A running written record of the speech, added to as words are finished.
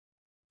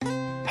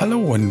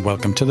Hello and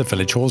welcome to the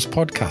Village Halls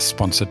podcast,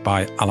 sponsored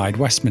by Allied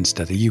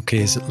Westminster, the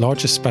UK's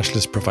largest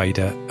specialist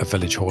provider of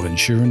village hall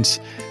insurance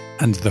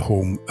and the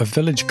home of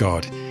Village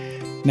Guard.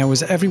 Now,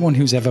 as everyone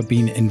who's ever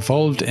been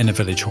involved in a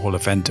village hall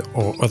event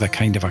or other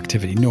kind of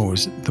activity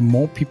knows, the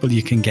more people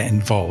you can get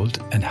involved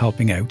and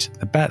helping out,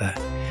 the better.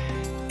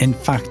 In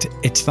fact,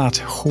 it's that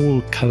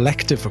whole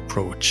collective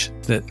approach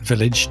that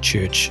village,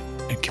 church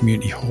and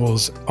community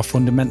halls are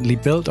fundamentally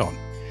built on.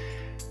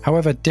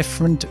 However,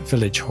 different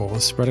village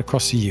halls spread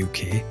across the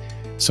UK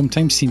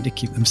sometimes seem to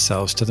keep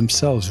themselves to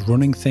themselves,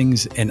 running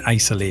things in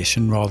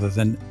isolation rather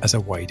than as a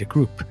wider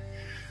group.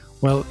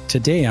 Well,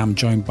 today I'm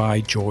joined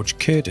by George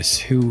Courtice,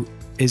 who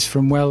is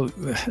from,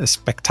 a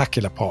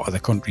spectacular part of the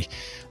country,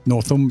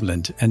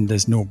 Northumberland, and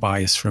there's no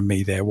bias from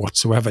me there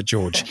whatsoever,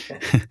 George.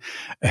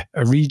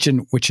 A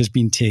region which has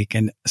been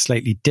taking a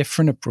slightly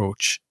different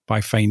approach by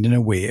finding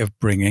a way of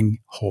bringing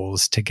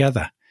halls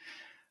together.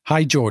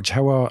 Hi, George.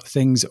 How are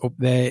things up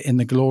there in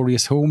the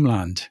glorious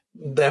homeland?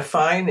 They're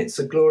fine. It's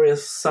a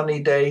glorious sunny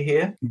day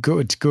here.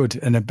 Good.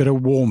 And a bit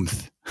of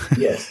warmth.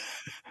 Yes.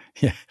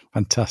 Yeah,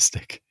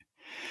 fantastic.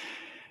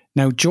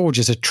 Now, George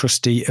is a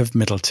trustee of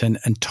Middleton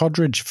and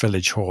Todridge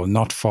Village Hall,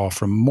 not far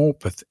from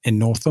Morpeth in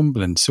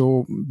Northumberland.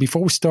 So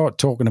before we start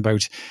talking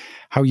about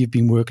how you've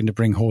been working to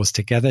bring halls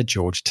together,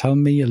 George, tell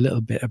me a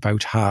little bit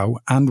about how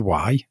and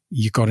why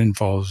you got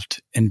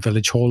involved in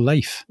village hall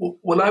life.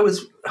 Well, I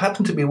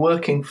happened to be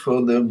working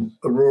for the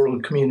Rural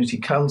Community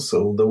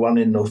Council, the one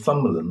in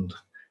Northumberland,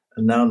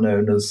 and now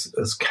known as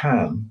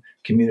CAN,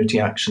 Community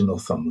Action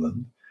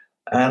Northumberland.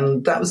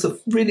 And that was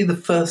really the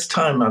first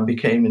time I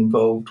became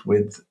involved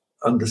with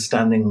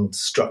understanding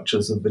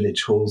structures of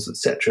village halls,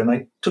 etc. And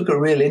I took a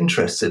real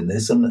interest in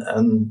this,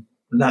 and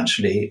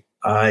naturally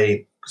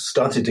I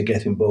started to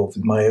get involved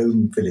with my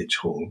own village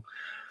hall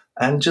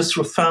and just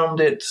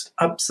found it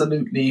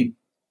absolutely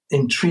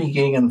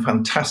intriguing and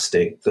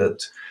fantastic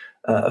that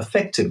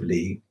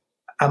effectively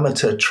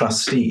amateur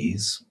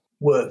trustees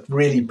worked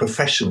really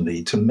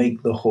professionally to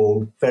make the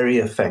hall very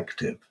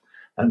effective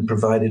and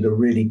provided a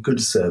really good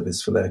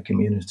service for their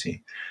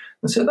community.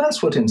 And so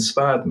that's what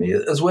inspired me,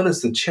 as well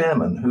as the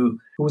chairman, who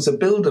was a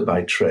builder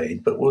by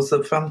trade, but was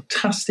a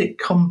fantastic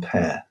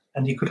compere.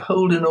 And he could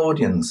hold an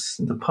audience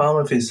in the palm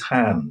of his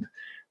hand,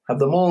 have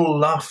them all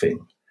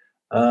laughing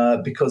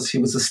because he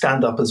was a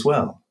stand-up as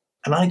well.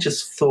 And I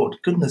just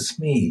thought, goodness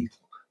me,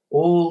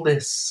 all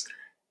this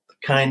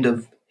kind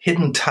of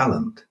hidden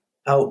talent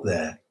out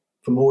there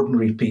from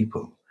ordinary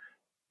people.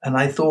 And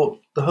I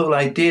thought the whole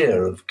idea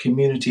of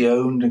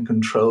community-owned and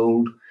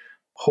controlled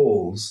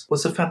halls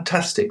was a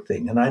fantastic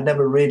thing, and I'd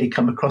never really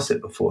come across it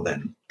before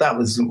then. That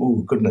was,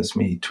 goodness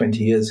me,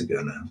 20 years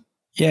ago now.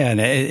 Yeah, and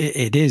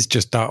it is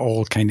just that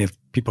all kind of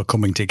people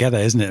coming together,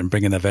 isn't it, and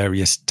bringing their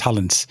various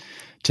talents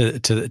to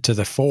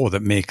the fore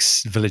that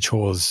makes village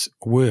halls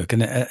work.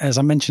 And as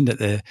I mentioned at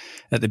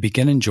the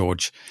beginning,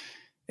 George,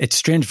 it's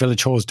strange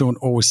village halls don't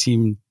always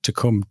seem to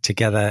come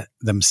together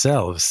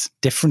themselves.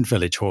 Different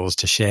village halls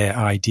to share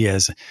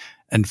ideas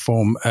and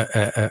form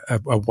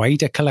a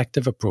wider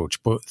collective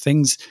approach, but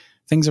things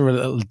are a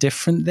little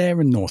different there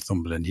in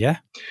Northumberland, yeah?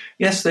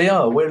 Yes, they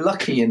are. We're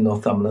lucky in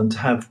Northumberland to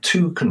have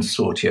two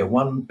consortia,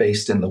 one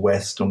based in the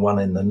west and one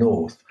in the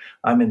north.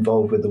 I'm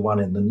involved with the one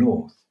in the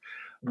north.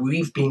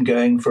 We've been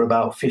going for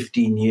about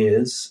 15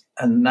 years,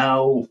 and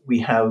now we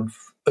have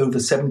over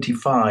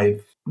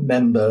 75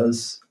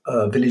 members,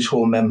 village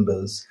hall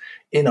members,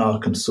 in our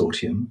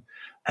consortium,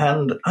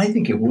 and I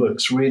think it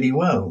works really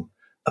well.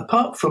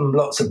 Apart from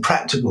lots of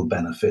practical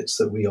benefits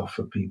that we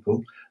offer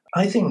people,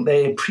 I think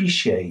they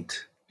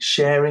appreciate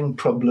sharing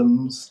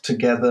problems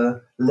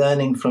together,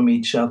 learning from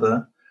each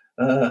other,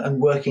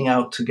 and working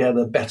out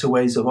together better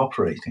ways of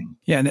operating.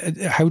 Yeah, and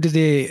how do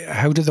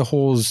the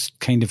halls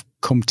kind of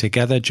come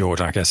together,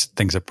 George? I guess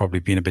things have probably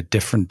been a bit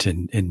different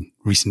in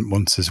recent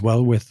months as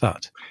well with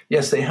that.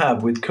 Yes, they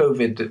have. With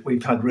COVID,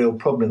 we've had real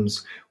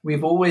problems.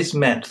 We've always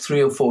met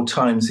 3 or 4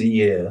 times a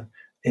year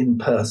in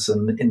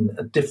person in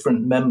a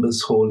different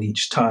members' hall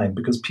each time,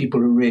 because people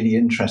are really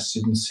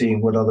interested in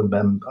seeing what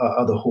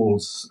other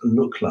halls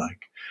look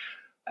like.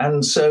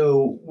 And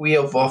so we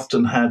have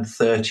often had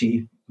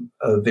 30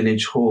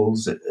 village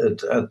halls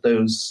at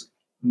those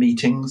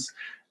meetings,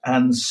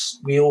 and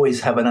we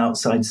always have an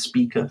outside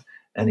speaker,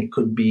 and it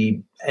could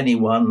be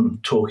anyone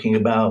talking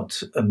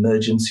about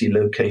emergency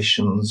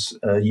locations,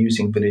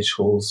 using village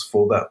halls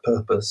for that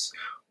purpose,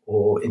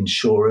 or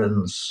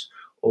insurance,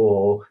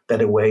 or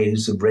better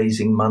ways of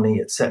raising money,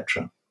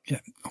 etc. Yeah.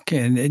 Okay.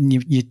 And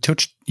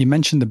you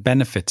mentioned the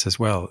benefits as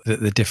well, that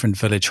the different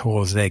village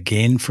halls they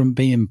gain from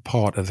being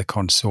part of the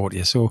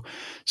consortia. So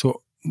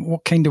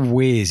what kind of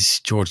ways,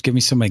 George, give me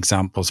some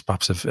examples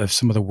perhaps of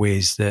some of the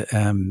ways that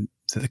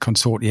the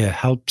consortia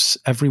helps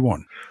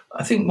everyone?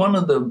 I think one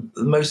of the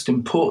most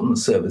important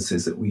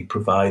services that we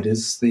provide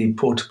is the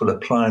portable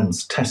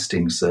appliance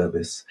testing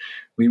service.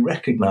 We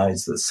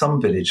recognise that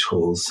some village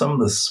halls, some of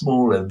the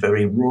smaller,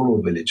 very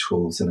rural village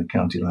halls in a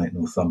county like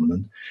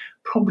Northumberland,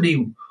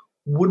 probably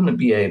wouldn't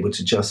be able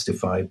to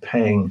justify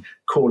paying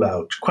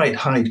quite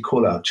high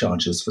call-out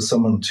charges for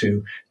someone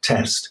to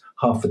test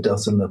half a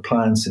dozen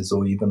appliances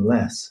or even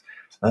less.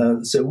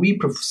 So we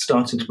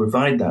started to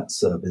provide that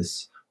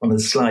service on a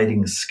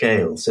sliding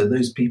scale. So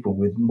those people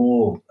with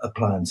more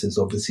appliances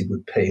obviously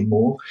would pay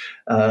more,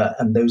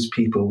 and those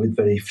people with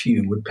very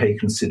few would pay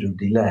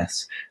considerably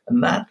less.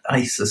 And that,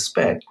 I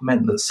suspect,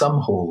 meant that some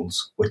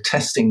halls were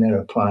testing their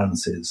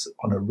appliances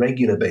on a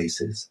regular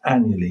basis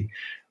annually,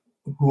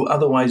 who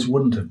otherwise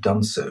wouldn't have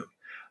done so.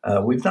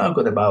 We've now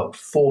got about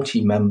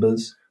 40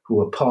 members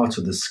who are part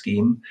of the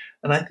scheme,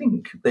 and I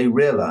think they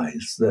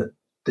realise that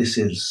this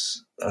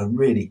is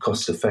really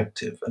cost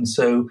effective. And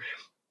so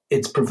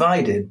it's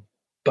provided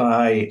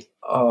by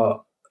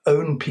our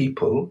own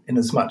people, in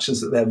as much as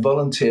that they're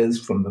volunteers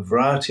from a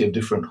variety of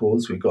different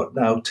halls. We've got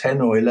now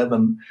 10 or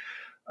 11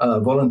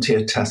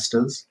 volunteer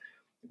testers.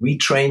 We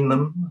train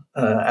them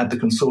at the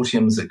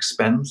consortium's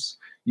expense,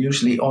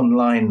 usually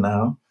online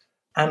now,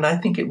 and I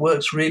think it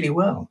works really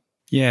well.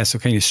 Yeah, so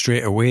kind of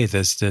straight away,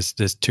 there's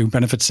two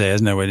benefits there,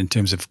 isn't there, in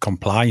terms of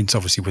compliance,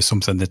 obviously, with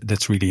something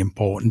that's really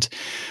important.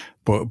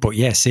 But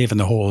yeah, saving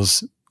the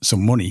halls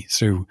some money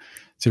through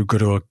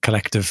good old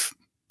collective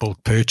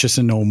bulk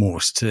purchasing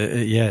almost.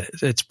 Yeah,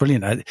 it's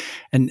brilliant.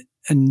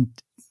 And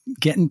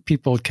getting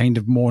people kind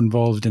of more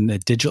involved in the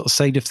digital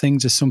side of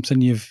things is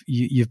something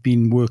you've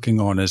been working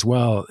on as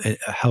well,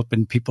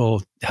 helping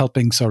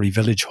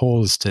village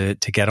halls to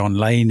get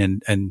online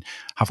and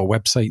have a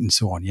website and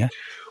so on, yeah?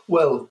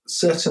 Well,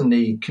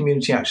 certainly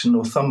Community Action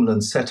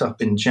Northumberland set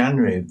up in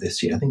January of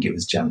this year, I think it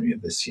was January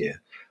of this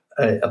year,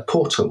 a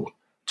portal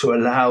to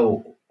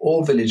allow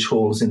all village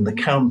halls in the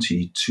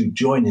county to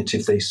join it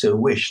if they so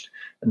wished.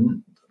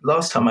 And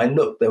last time I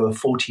looked, there were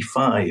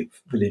 45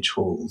 village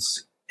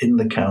halls in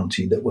the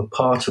county that were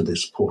part of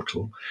this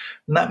portal.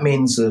 And that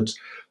means that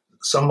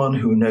someone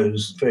who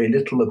knows very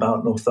little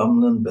about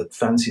Northumberland but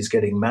fancies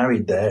getting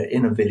married there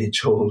in a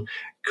village hall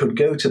could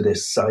go to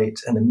this site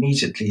and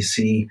immediately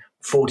see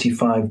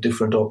 45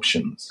 different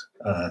options.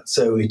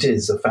 So it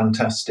is a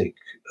fantastic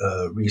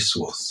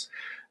resource.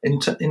 In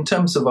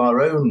terms of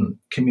our own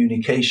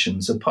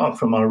communications, apart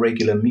from our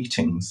regular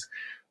meetings,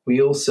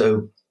 we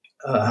also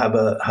have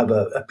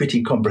a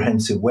pretty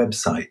comprehensive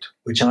website,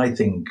 which I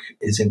think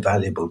is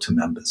invaluable to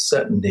members.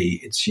 Certainly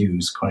it's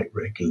used quite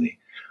regularly.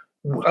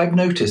 I've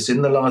noticed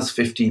in the last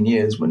 15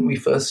 years, when we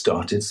first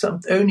started,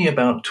 only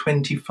about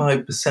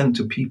 25%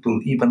 of people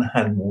even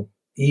had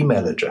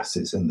email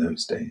addresses in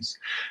those days.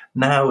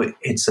 Now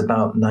it's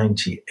about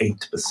 98%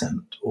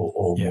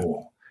 or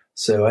more.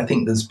 So I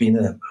think there's been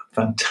a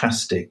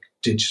fantastic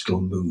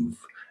digital move.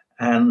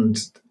 And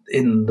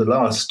in the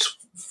last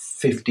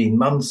 15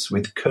 months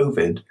with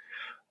COVID,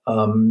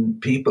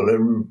 people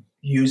are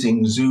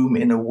using Zoom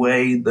in a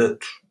way that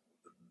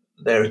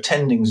they're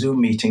attending Zoom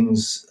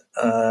meetings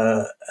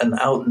and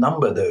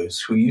outnumber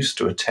those who used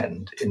to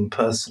attend in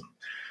person.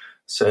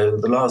 So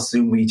the last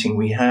Zoom meeting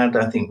we had,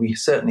 I think we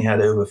certainly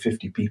had over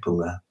 50 people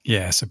there.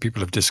 Yeah, so people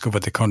have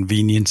discovered the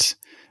convenience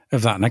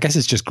of that. And I guess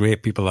it's just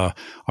great. People are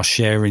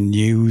sharing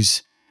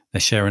news,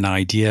 they're sharing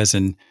ideas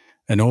and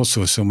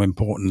also some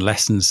important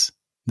lessons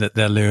that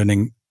they're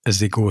learning as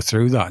they go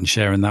through that and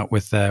sharing that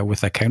with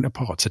their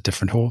counterparts at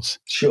different halls.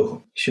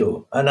 Sure.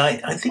 And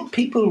I think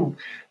people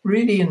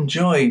really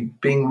enjoy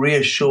being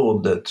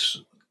reassured that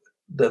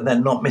they're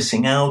not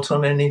missing out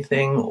on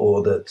anything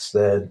or that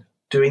they're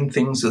doing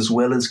things as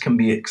well as can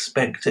be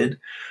expected.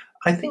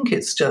 I think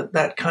it's just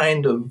that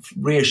kind of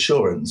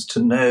reassurance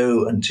to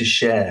know and to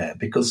share,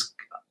 because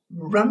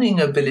running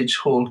a village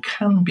hall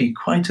can be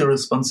quite a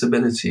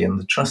responsibility, and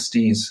the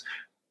trustees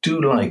do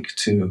like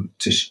to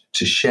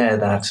share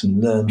that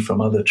and learn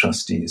from other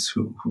trustees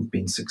who've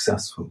been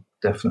successful,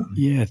 definitely.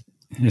 Yeah,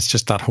 it's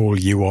just that whole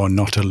 "you are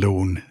not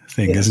alone"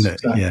 thing, yes, isn't it?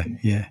 Exactly.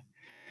 Yeah.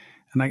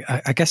 And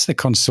I guess the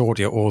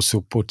consortia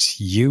also puts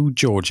you,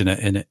 George, in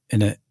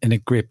a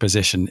great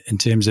position in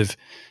terms of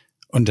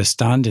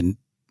understanding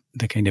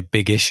the kind of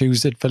big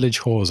issues that village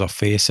halls are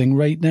facing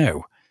right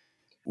now.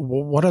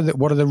 What are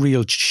the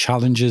real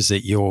challenges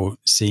that you're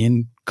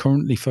seeing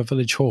currently for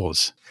village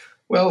halls?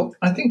 Well,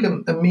 I think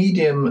a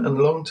medium and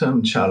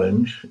long-term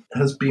challenge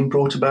has been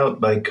brought about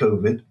by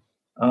COVID.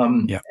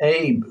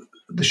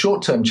 The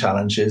short-term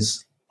challenge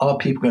is, are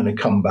people going to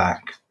come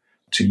back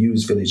to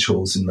use village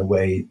halls in the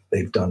way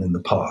they've done in the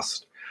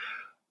past?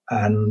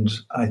 And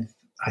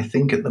I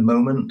think at the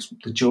moment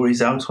the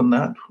jury's out on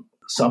that.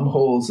 Some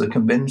halls are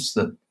convinced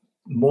that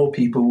more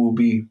people will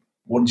be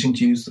wanting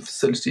to use the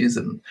facilities,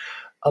 and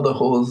other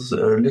halls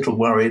are a little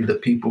worried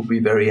that people will be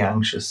very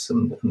anxious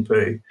and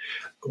very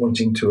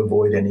wanting to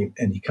avoid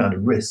any kind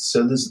of risk.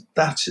 So there's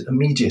that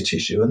immediate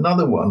issue.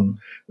 Another one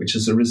which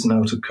has arisen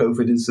out of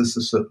COVID is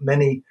that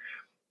many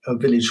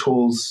village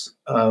halls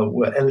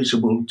were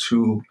eligible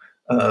to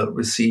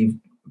receive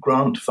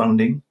grant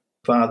funding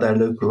via their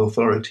local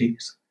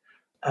authorities.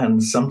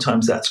 And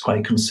sometimes that's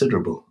quite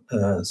considerable.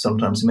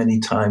 Sometimes many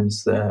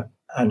times their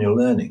annual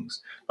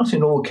earnings. Not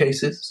in all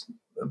cases,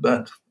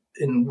 but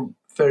in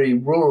very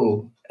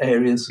rural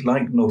areas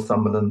like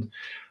Northumberland,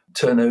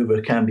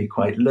 turnover can be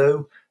quite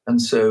low. And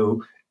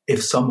so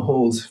if some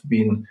halls have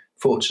been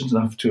fortunate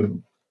enough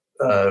to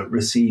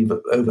receive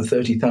over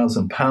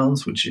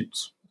 £30,000, which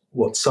is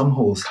what some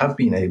halls have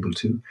been able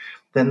to,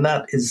 then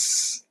that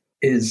is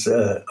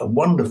a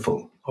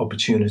wonderful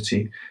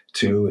opportunity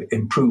to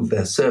improve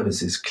their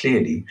services,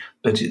 clearly.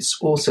 But it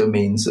also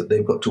means that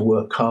they've got to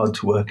work hard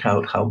to work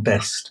out how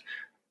best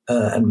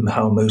and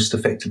how most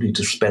effectively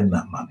to spend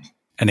that money.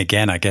 And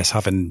again, I guess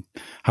having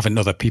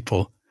other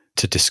people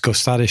to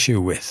discuss that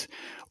issue with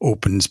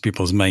opens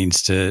people's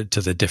minds to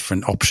the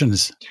different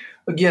options.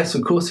 Yes,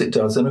 of course it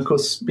does. And of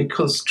course,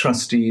 because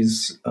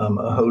trustees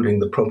are holding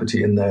the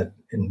property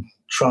in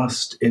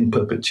trust in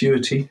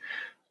perpetuity,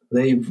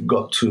 they've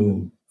got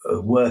to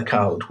work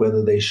out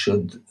whether they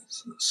should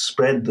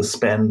spread the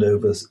spend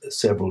over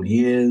several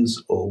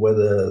years or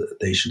whether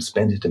they should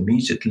spend it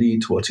immediately,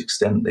 to what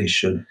extent they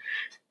should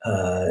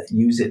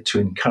use it to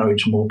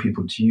encourage more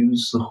people to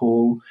use the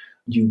hall,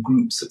 new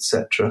groups,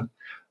 etc.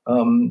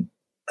 And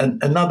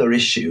another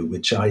issue,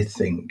 which I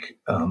think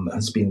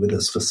has been with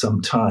us for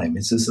some time,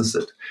 is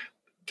that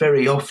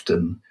very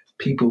often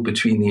people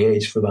between the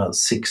age of about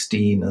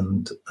 16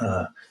 and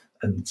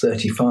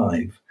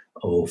 35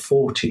 or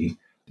 40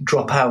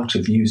 drop out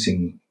of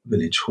using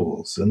village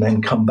halls and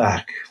then come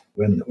back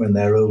when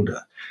they're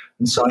older.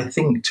 And so I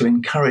think to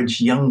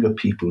encourage younger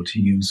people to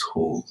use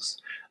halls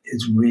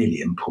is really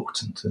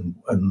important.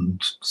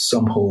 And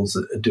some halls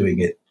are doing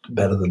it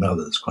better than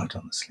others, quite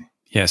honestly.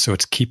 Yeah, so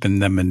it's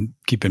keeping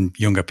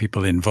younger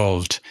people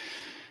involved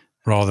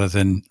rather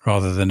than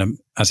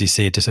as you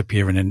say,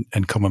 disappearing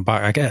and coming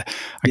back. I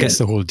guess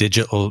the whole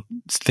digital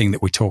thing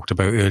that we talked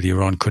about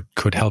earlier on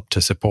could help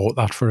to support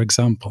that, for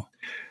example.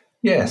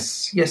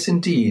 Yes,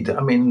 indeed.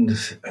 I mean,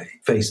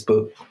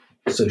 Facebook,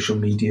 social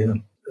media,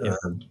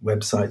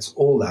 websites,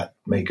 all that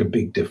make a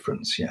big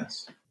difference,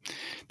 yes.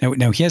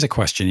 Now here's a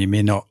question you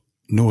may not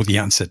know the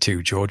answer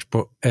to, George,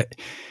 but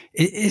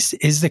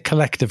is the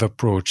collective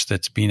approach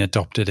that's been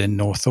adopted in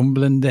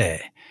Northumberland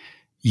there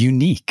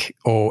unique,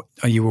 or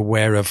are you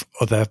aware of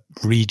other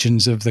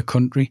regions of the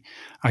country?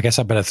 I guess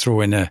I better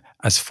throw in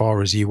as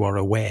far as you are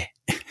aware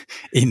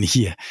in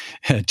here,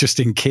 just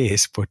in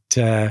case, but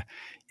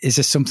is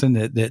this something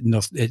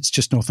that it's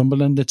just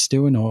Northumberland that's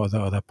doing, or are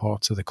there other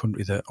parts of the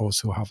country that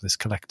also have this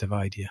collective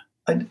idea?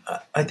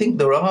 I think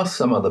there are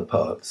some other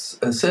parts.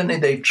 Certainly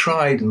they've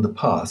tried in the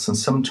past, and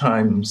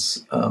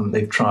sometimes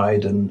they've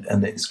tried and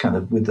it's kind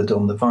of withered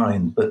on the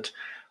vine. But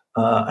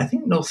I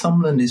think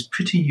Northumberland is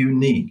pretty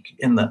unique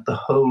in that the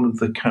whole of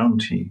the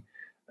county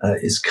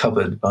is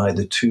covered by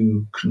the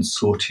two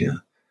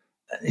consortia.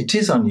 It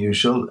is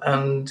unusual,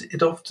 and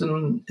it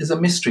often is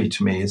a mystery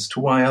to me as to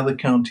why other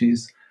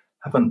counties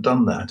haven't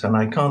done that. And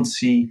I can't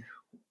see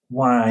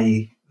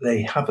why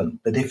they haven't.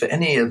 But if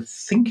any are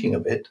thinking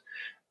of it,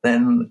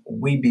 then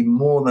we'd be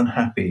more than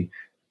happy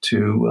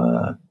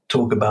to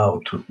talk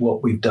about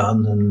what we've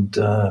done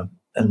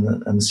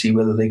and see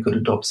whether they could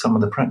adopt some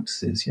of the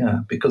practices. Yeah,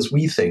 because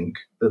we think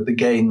that the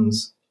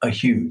gains are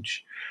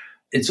huge.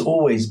 It's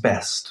always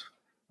best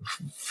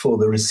for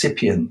the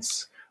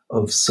recipients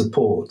of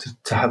support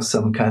to have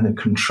some kind of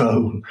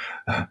control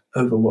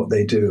over what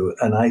they do.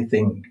 And I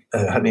think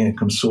having a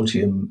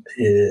consortium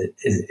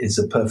is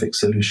a perfect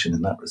solution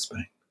in that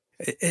respect.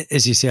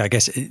 As you say, I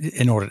guess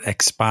in order to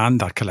expand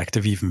that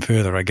collective even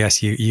further, I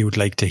guess you would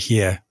like to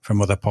hear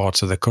from other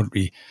parts of the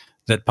country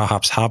that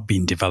perhaps have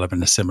been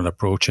developing a similar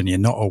approach and you're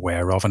not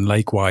aware of, and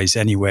likewise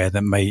anywhere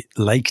that might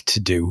like to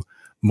do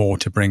more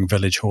to bring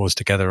village halls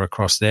together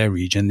across their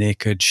region, they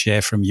could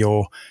share from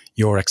your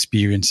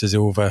experiences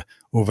over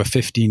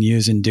 15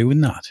 years in doing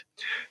that.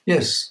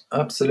 Yes,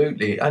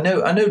 absolutely. I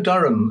know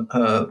Durham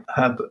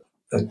have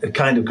a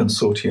kind of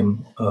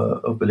consortium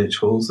of village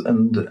halls,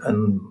 and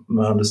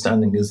my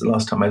understanding is the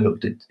last time I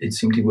looked, it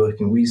seemed to be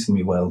working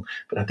reasonably well.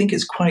 But I think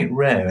it's quite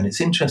rare, and it's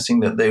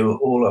interesting that they were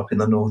all up in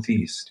the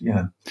northeast.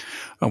 Yeah.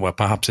 Oh, well,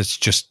 perhaps it's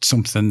just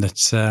something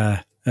that's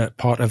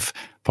part of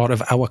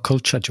our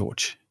culture,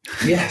 George.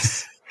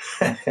 Yes.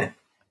 And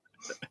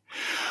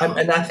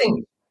I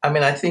think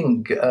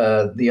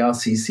the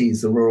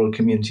RCCs, the rural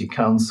community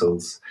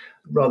councils,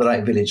 rather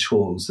like village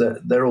halls,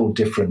 they're all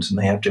different and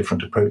they have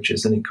different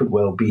approaches. And it could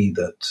well be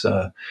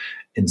that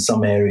in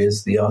some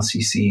areas the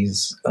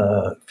RCCs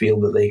feel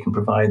that they can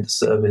provide the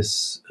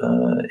service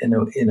in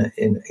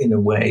a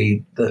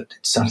way that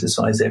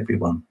satisfies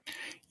everyone.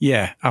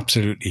 Yeah,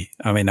 absolutely.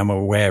 I mean, I'm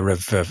aware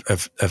of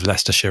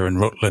Leicestershire and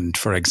Rutland,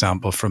 for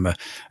example, from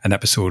an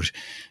episode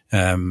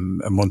a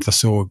month or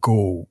so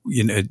ago.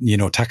 You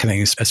know,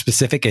 tackling a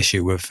specific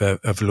issue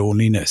of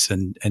loneliness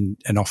and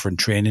offering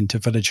training to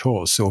village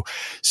halls. So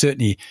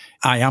certainly,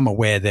 I am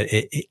aware that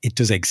it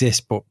does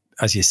exist, but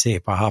as you say,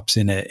 perhaps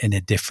in a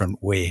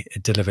different way,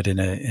 delivered in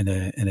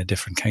a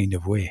different kind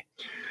of way.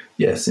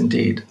 Yes,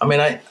 indeed. I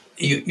mean,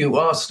 you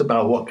asked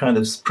about what kind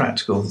of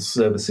practical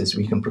services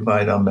we can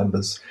provide our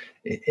members.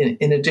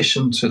 In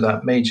addition to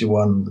that major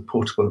one, the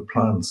portable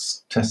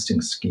appliance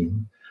testing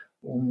scheme,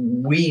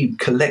 we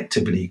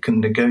collectively can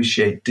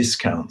negotiate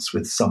discounts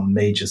with some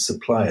major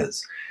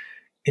suppliers.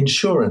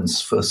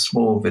 Insurance for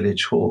small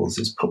village halls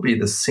is probably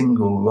the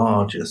single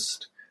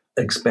largest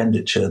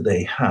expenditure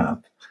they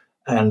have.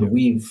 And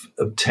we've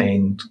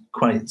obtained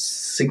quite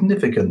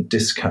significant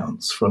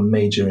discounts from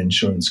major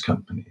insurance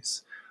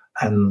companies.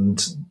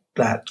 And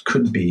that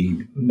could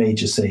be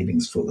major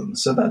savings for them.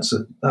 So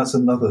that's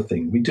another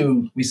thing.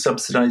 We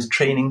subsidize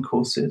training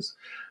courses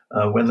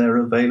when they're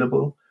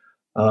available.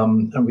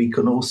 And we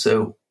can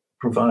also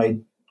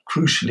provide,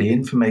 crucially,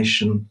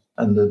 information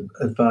and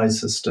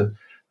advise as to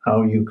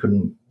how you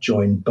can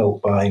join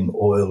bulk buying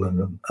oil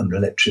and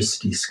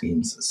electricity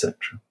schemes, etc.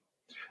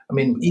 I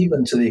mean,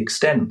 even to the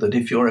extent that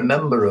if you're a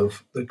member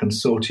of the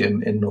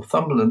consortium in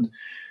Northumberland,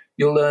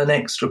 you'll earn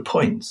extra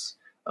points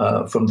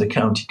from the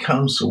county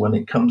council when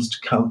it comes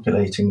to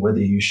calculating whether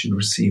you should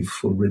receive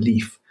full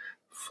relief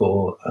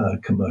for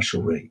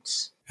commercial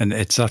rates. And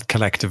it's that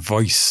collective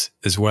voice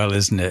as well,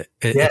 isn't it?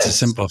 Yes. It's a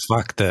simple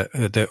fact that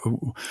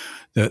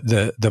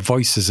the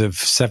voices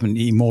of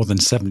more than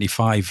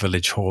 75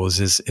 village halls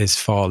is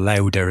far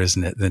louder,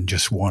 isn't it, than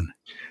just one?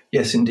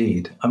 Yes,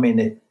 indeed. I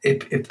mean,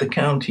 if the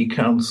county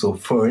council,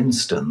 for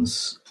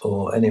instance,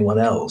 or anyone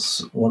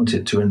else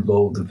wanted to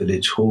involve the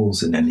village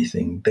halls in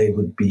anything, they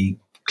would be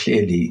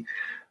clearly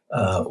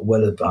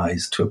well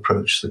advised to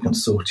approach the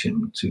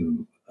consortium,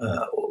 to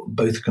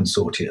both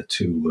consortia,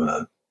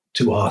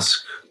 to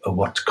ask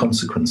what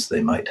consequence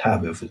they might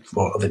have of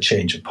a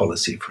change of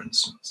policy, for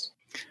instance.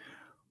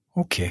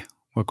 Okay.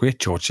 Well, great,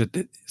 George.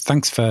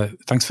 Thanks for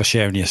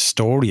sharing your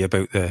story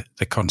about the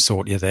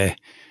consortia there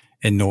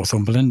in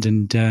Northumberland,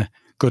 and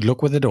good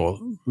luck with it all.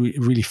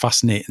 Really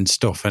fascinating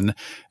stuff, and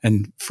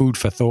food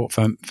for thought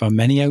for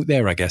many out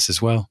there, I guess,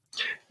 as well.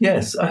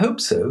 Yes, I hope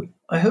so.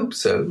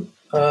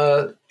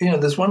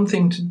 There's one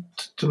thing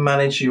to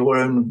manage your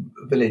own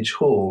village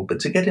hall, but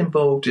to get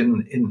involved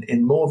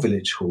in more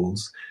village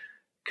halls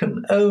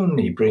can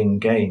only bring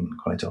gain,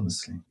 quite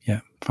honestly.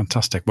 Yeah,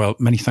 fantastic. Well,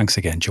 many thanks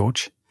again,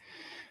 George.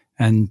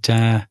 And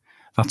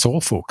that's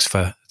all, folks,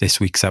 for this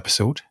week's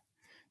episode.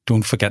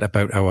 Don't forget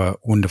about our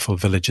wonderful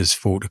Villagers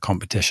Photo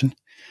competition.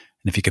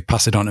 And if you could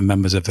pass it on to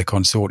members of the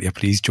consortia,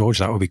 please, George,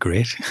 that would be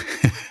great.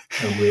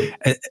 I will.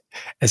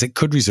 As it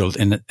could result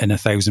in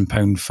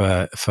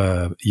 £1,000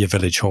 for your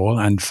village hall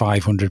and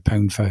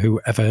 £500 for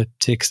whoever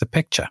takes the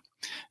picture.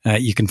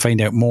 You can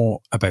find out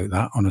more about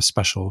that on a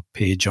special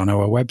page on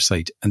our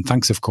website. And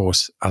thanks, of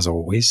course, as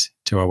always,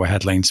 to our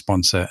headline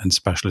sponsor and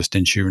specialist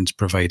insurance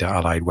provider,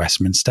 Allied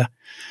Westminster,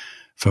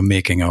 for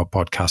making our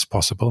podcast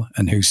possible,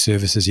 and whose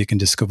services you can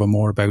discover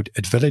more about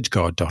at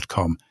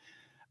villageguard.com,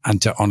 and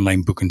to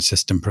online booking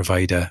system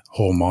provider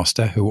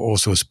Hallmaster, who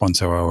also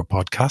sponsor our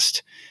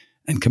podcast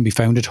and can be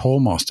found at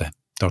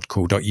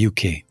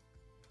hallmaster.co.uk.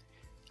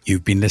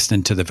 You've been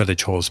listening to the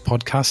Village Halls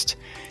podcast,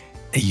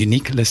 a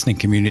unique listening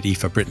community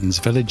for Britain's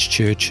village,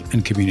 church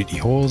and community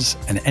halls,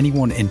 and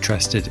anyone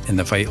interested in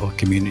the vital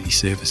community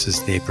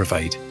services they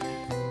provide.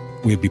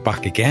 We'll be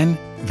back again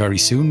very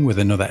soon with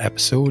another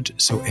episode,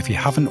 so if you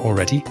haven't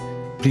already,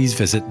 please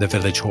visit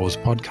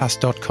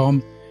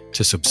thevillagehallspodcast.com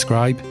to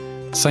subscribe,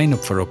 sign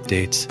up for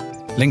updates,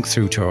 link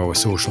through to our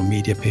social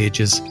media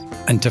pages,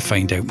 and to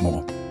find out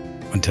more.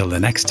 Until the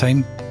next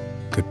time,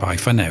 goodbye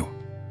for now.